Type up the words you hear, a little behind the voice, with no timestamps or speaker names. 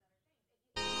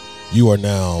You are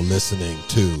now listening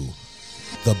to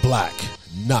the Black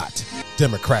Not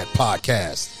Democrat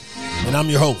podcast. And I'm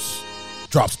your host,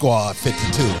 Drop Squad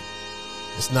 52.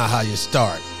 It's not how you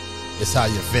start, it's how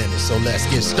you finish. So let's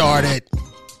get started.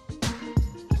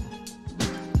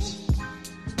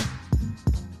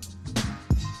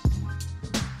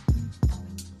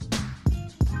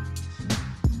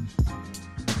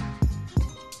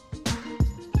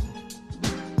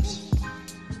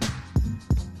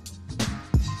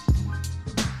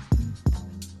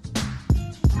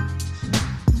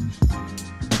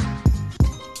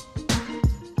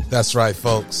 That's right,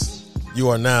 folks. You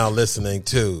are now listening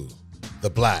to the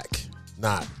Black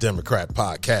Not Democrat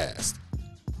podcast.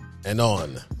 And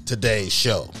on today's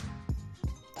show,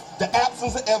 the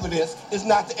absence of evidence is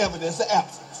not the evidence of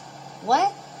absence.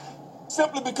 What?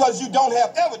 Simply because you don't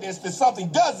have evidence that something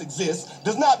does exist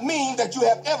does not mean that you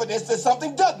have evidence that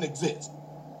something doesn't exist.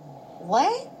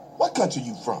 What? What country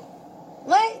you from?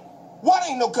 What? What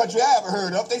ain't no country I ever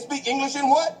heard of. They speak English in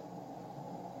what?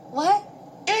 What?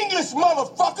 English,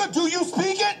 motherfucker. Do you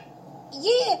speak it?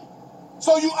 Yeah.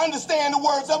 So you understand the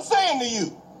words I'm saying to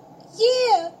you?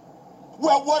 Yeah.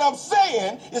 Well, what I'm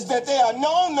saying is that there are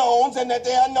known knowns and that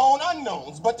there are known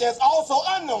unknowns. But there's also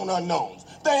unknown unknowns.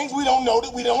 Things we don't know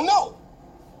that we don't know.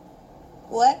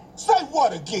 What? Say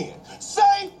what again?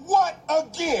 Say what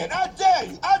again? I dare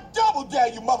you. I double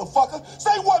dare you, motherfucker.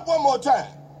 Say what one more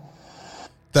time.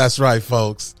 That's right,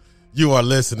 folks. You are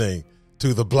listening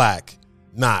to the Black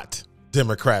Not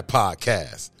Democrat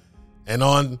podcast. And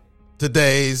on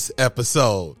today's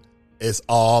episode, it's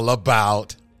all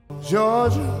about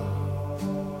Georgia,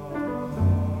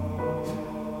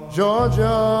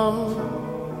 Georgia,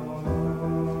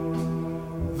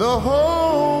 the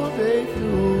whole day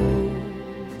through.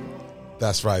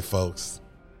 That's right, folks.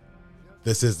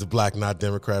 This is the Black Not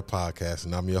Democrat podcast,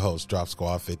 and I'm your host, Drop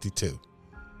Squad 52.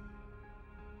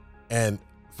 And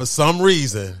for some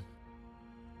reason,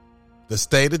 the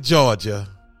state of Georgia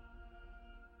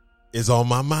is on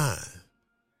my mind.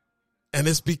 And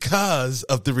it's because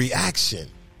of the reaction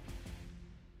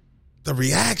to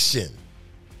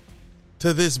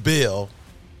this bill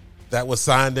that was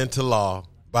signed into law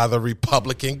by the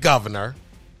Republican governor.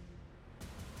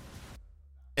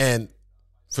 And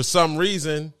for some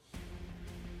reason,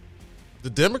 the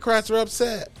Democrats are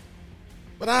upset.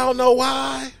 But I don't know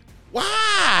why.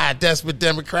 Why, desperate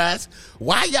Democrats?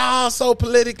 Why y'all so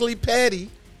politically petty?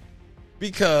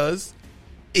 Because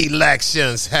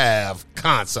elections have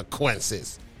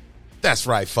consequences. That's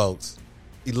right, folks.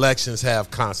 Elections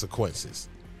have consequences.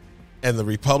 And the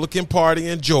Republican Party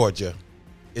in Georgia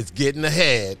is getting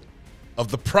ahead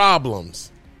of the problems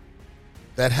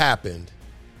that happened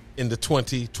in the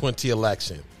 2020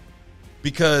 election.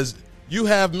 Because you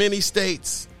have many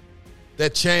states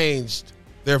that changed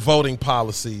their voting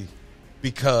policy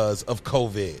because of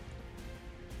COVID.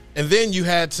 And then you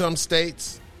had some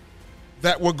states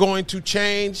that were going to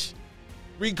change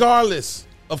regardless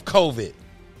of COVID.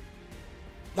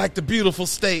 Like the beautiful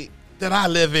state that I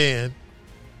live in,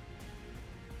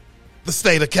 the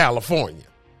state of California.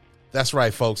 That's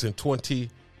right, folks. In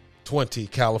 2020,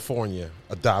 California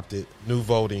adopted new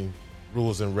voting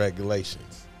rules and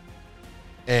regulations.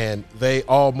 And they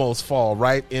almost fall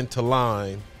right into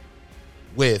line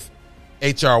with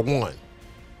H.R. 1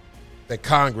 that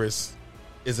Congress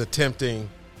is attempting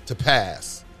to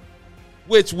pass,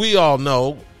 which we all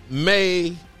know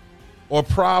may or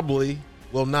probably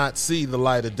will not see the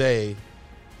light of day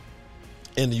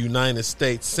in the United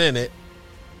States Senate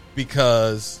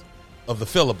because of the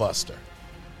filibuster.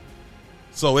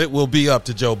 So it will be up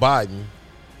to Joe Biden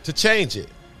to change it,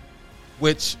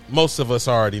 which most of us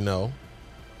already know.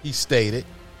 He stated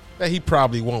that he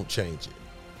probably won't change it.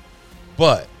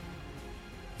 But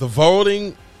the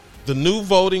new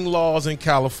voting laws in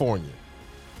California,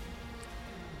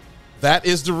 that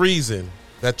is the reason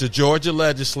that the Georgia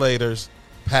legislators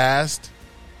passed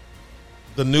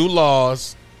the new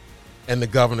laws and the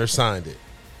governor signed it.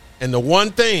 And the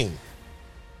one thing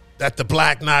that the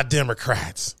Black Not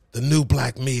Democrats, the new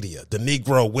black media, the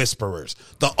Negro whisperers,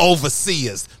 the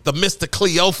overseers, the Mr.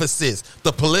 Cleophases,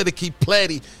 the politically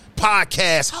petty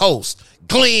podcast host,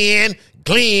 Glenn,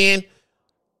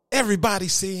 everybody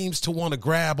seems to want to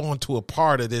grab onto a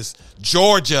part of this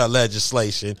Georgia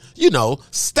legislation. You know,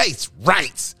 states'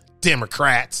 rights,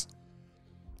 Democrats.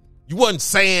 You wasn't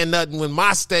saying nothing when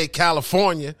my state,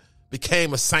 California,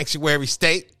 became a sanctuary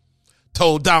state.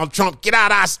 Told Donald Trump, get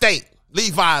out of our state.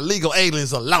 Leave our illegal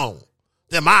aliens alone.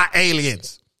 They're my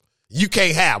aliens. You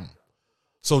can't have them.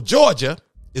 So Georgia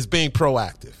is being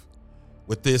proactive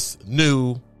with this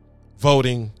new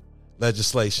voting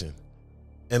legislation.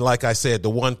 And like I said, the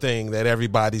one thing that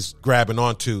everybody's grabbing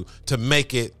onto to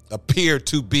make it appear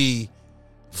to be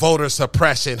voter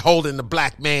suppression, holding the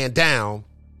black man down,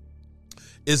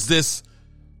 is this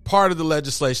part of the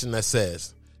legislation that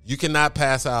says you cannot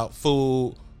pass out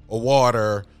food or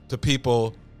water to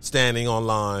people standing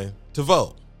online to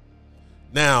vote.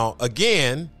 Now,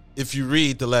 again, if you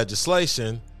read the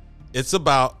legislation, it's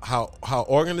about how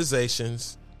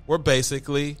organizations were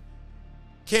basically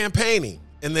campaigning.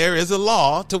 And there is a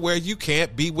law to where you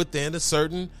can't be within a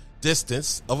certain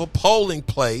distance of a polling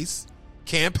place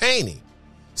campaigning.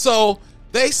 So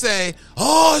they say,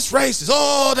 oh, it's racist.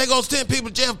 Oh, they gonna send people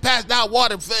to jail for passing out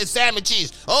water for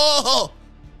sandwiches. Oh,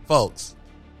 folks,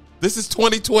 this is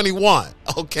 2021,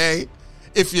 okay?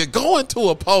 If you're going to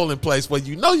a polling place where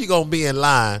you know you're gonna be in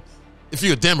line, if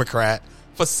you're a Democrat,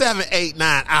 for 7, 8,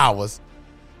 9 hours,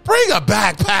 bring a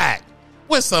backpack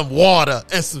with some water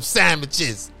and some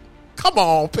sandwiches. Come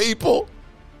on, people.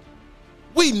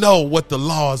 We know what the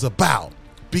law is about,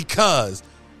 because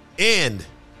remember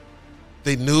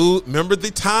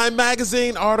the Time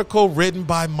magazine article written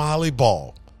by Molly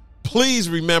Ball? Please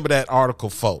remember that article,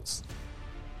 folks.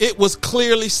 It was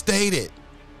clearly stated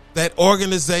that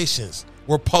organizations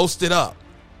were posted up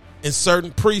in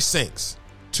certain precincts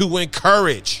to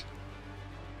encourage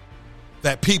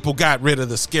that people got rid of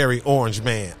the scary orange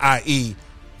man, i.e.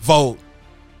 vote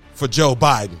for Joe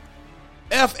Biden.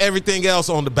 F everything else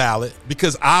on the ballot,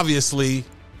 because obviously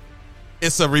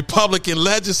it's a Republican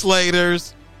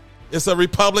legislators, it's a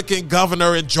Republican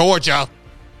governor in Georgia.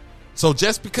 So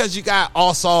just because you got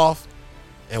Ossoff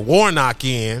and Warnock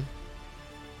in,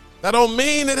 that don't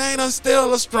mean it ain't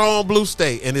still a strong blue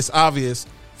state. And it's obvious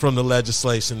from the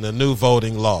legislation, the new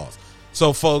voting laws.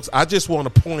 So folks, I just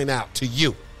want to point out to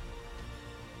you,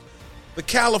 the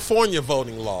California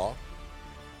voting law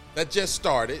that just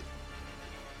started,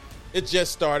 it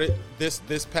just started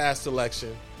this past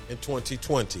election in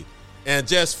 2020. And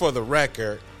just for the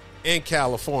record, in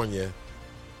California,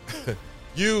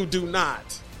 you do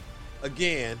not,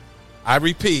 again, I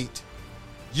repeat,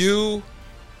 you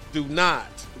do not.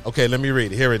 Okay, let me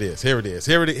read it. Here it is.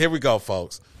 Here we go,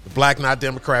 folks. The Black Not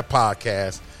Democrat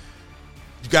podcast.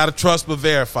 You got to trust but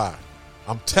verify.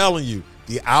 I'm telling you,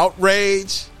 the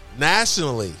outrage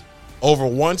nationally over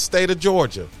one state of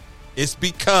Georgia is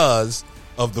because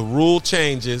of the rule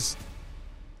changes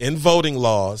in voting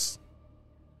laws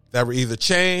that were either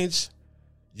changed,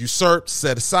 usurped,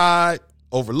 set aside,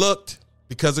 overlooked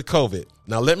because of COVID.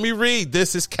 Now let me read.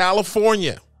 This is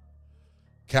California.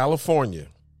 California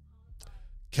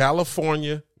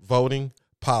voting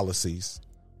policies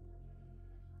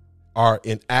are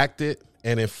enacted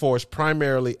and enforced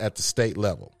primarily at the state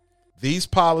level. These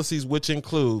policies, which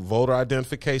include voter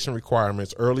identification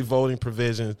requirements, early voting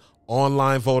provisions,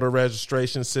 online voter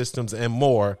registration systems, and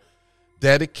more,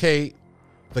 dedicate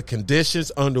the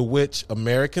conditions under which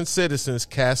American citizens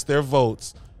cast their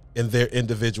votes in their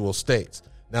individual states.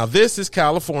 Now, this is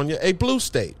California, a blue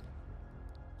state.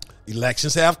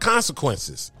 Elections have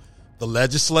consequences. The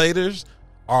legislators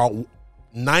are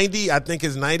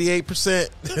 98%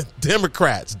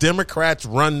 Democrats. Democrats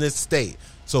run this state.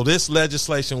 So this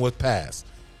legislation was passed.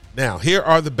 Now, here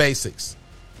are the basics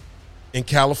in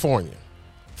California.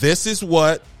 This is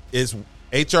what is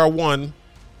H.R. 1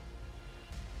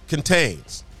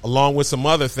 contains, along with some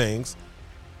other things,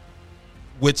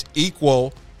 which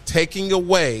equal taking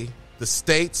away the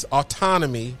state's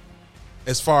autonomy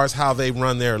as far as how they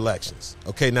run their elections.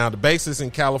 Okay, now the basics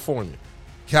in California.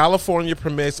 California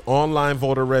permits online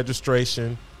voter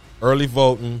registration, early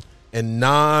voting, and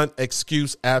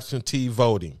non-excuse absentee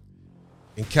voting.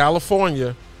 In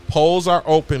California, polls are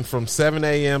open from 7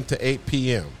 a.m. to 8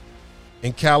 p.m.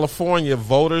 In California,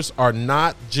 voters are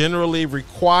not generally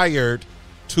required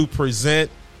to present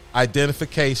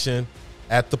identification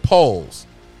at the polls.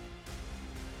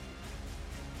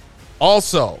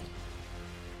 Also,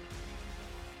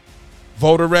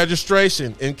 voter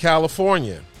registration in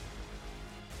California.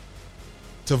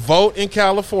 To vote in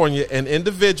California, an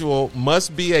individual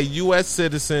must be a U.S.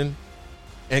 citizen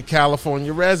and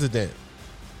California resident.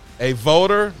 A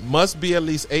voter must be at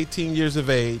least 18 years of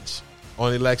age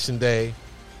on election day.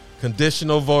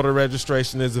 Conditional voter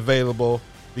registration is available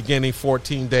beginning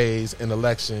 14 days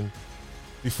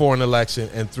before an election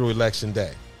and through election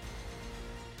day.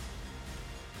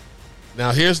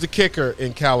 Now, here's the kicker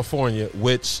in California,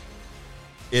 which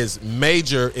is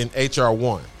major in H.R.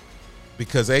 1,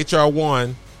 because H.R.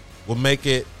 1 will make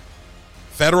it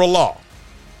federal law.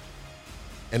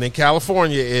 And in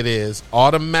California, it is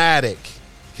automatic.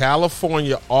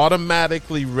 California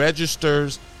automatically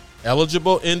registers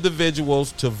eligible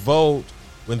individuals to vote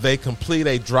when they complete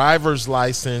a driver's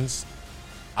license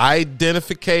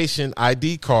identification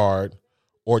ID card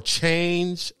or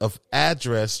change of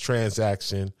address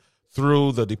transaction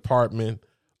through the Department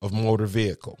of Motor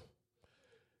Vehicle.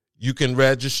 You can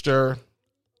register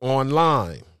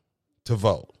online to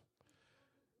vote.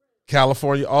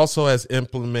 California also has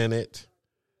implemented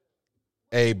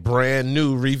a brand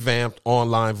new revamped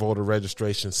online voter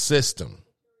registration system.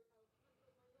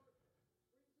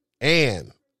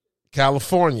 And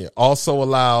California also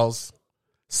allows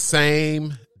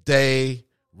same-day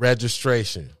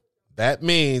registration. That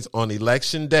means on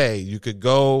election day, you could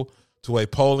go to a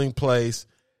polling place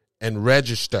and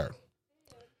register.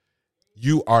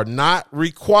 You are not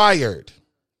required,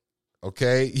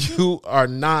 okay? You are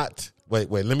not,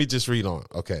 wait, let me just read on,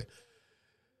 okay.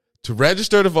 To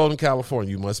register to vote in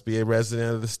California, you must be a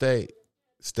resident of the state.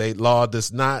 State law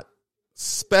does not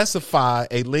specify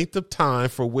a length of time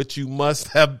for which you must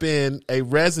have been a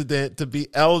resident to be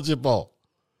eligible.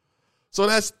 So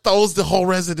that throws the whole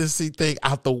residency thing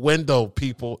out the window,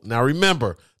 people. Now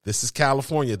remember, this is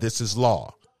California. This is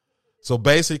law. So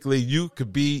basically, you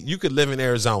could live in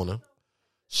Arizona,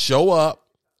 show up,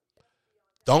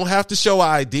 don't have to show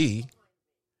ID,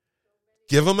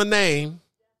 give them a name,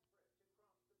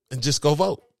 and just go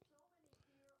vote.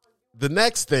 The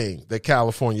next thing that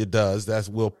California does that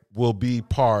will be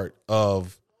part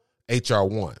of H.R.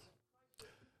 1,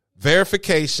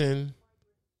 verification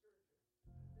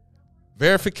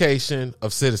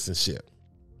of citizenship.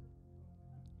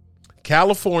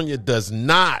 California does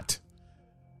not.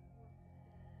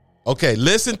 Okay,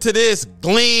 listen to this,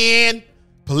 Glenn,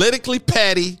 politically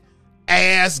petty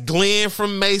ass Glenn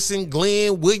from Mason,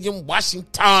 Glenn William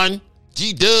Washington,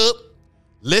 G-Dub.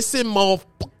 Listen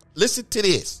to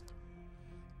this.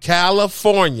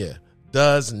 California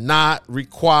does not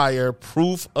require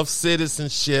proof of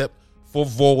citizenship for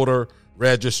voter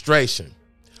registration.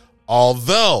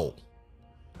 Although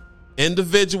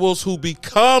individuals who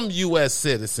become U.S.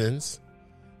 citizens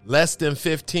less than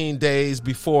 15 days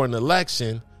before an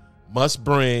election must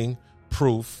bring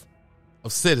proof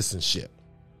of citizenship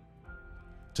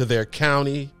to their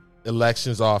county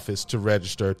elections office to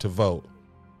register to vote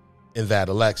in that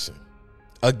election.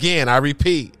 Again, I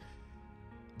repeat,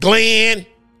 Glenn,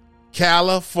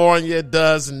 California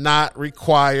does not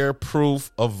require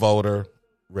proof of voter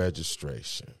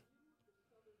registration.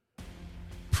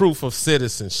 Proof of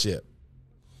citizenship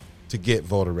to get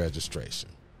voter registration.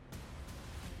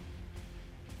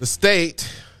 The state,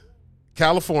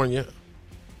 California,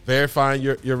 verifying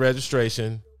your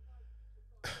registration,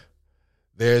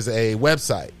 there's a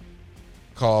website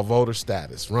called Voter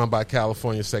Status, run by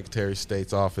California Secretary of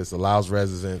State's office, allows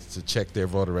residents to check their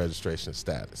voter registration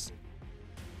status.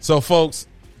 So, folks,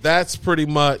 that's pretty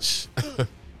much,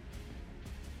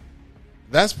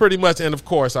 and of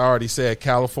course, I already said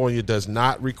California does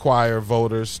not require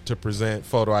voters to present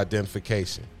photo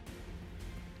identification.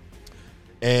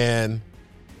 And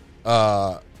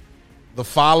the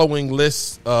following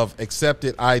list of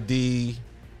accepted ID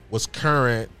was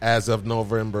current as of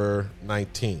November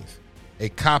 19th. A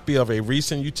copy of a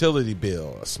recent utility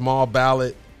bill, a small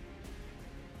ballot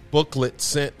booklet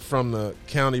sent from the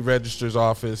county registrar's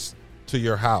office to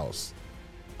your house,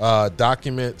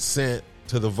 document sent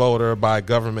to the voter by a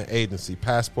government agency,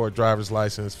 passport, driver's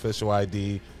license, official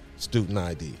ID, student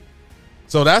ID.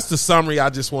 So that's the summary. I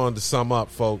just wanted to sum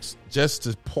up, folks, just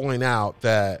to point out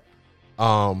that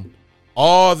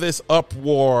all this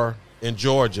uproar in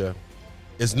Georgia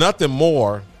is nothing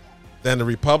more than the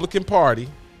Republican Party.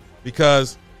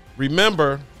 Because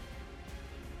remember,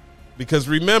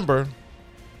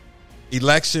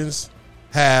 elections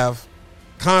have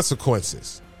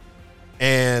consequences.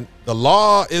 And the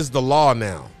law is the law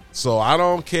now. So I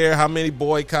don't care how many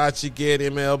boycotts you get,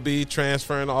 MLB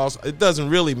transferring, it doesn't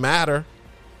really matter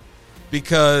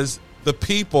because the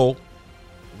people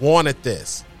wanted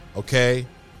this, okay?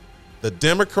 The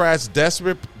Democrats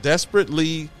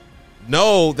desperately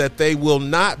know that they will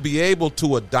not be able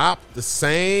to adopt the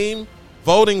same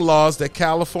voting laws that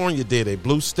California did, a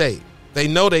blue state. They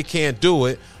know they can't do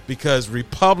it because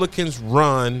Republicans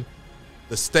run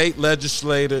the state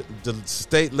legislative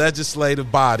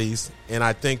bodies in,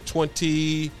 I think,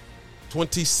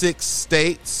 26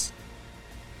 states,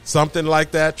 something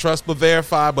like that. Trust but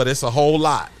verify, but it's a whole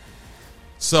lot.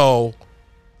 So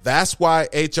that's why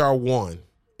H.R. 1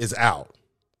 is out.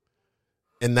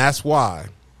 And that's why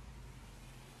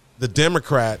the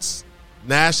Democrats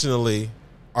nationally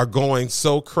are going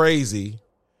so crazy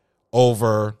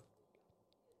over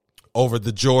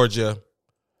the Georgia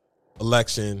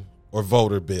election or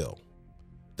voter bill.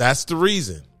 That's the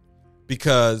reason,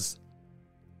 because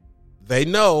they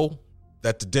know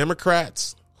that the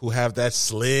Democrats who have that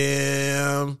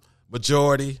slim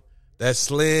majority, that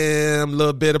slim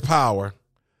little bit of power,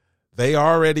 they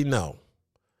already know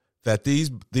that these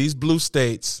blue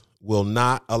states will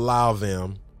not allow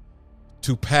them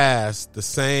to pass the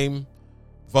same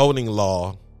voting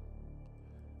law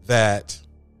that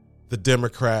the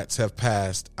Democrats have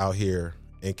passed out here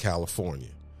in California.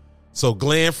 So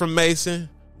Glenn from Mason,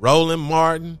 Roland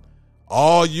Martin,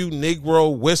 all you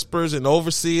Negro whispers and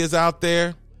overseers out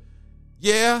there,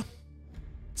 yeah,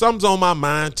 something's on my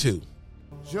mind too.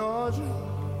 Georgia,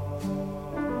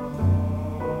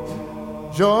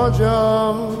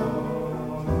 Georgia,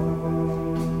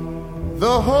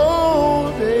 the whole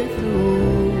day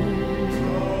through,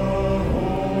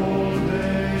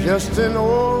 just an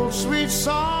old sweet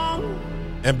song.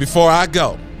 And before I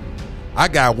go, I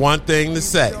got one thing to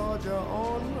say.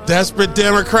 Desperate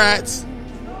Democrats,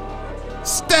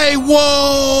 stay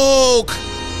woke.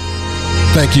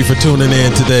 Thank you for tuning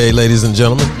in today, ladies and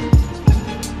gentlemen.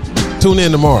 Tune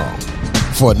in tomorrow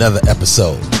for another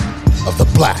episode of the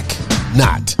Black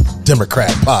Not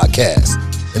Democrat podcast.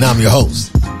 And I'm your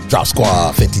host, Drop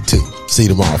Squad 52. See you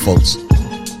tomorrow, folks.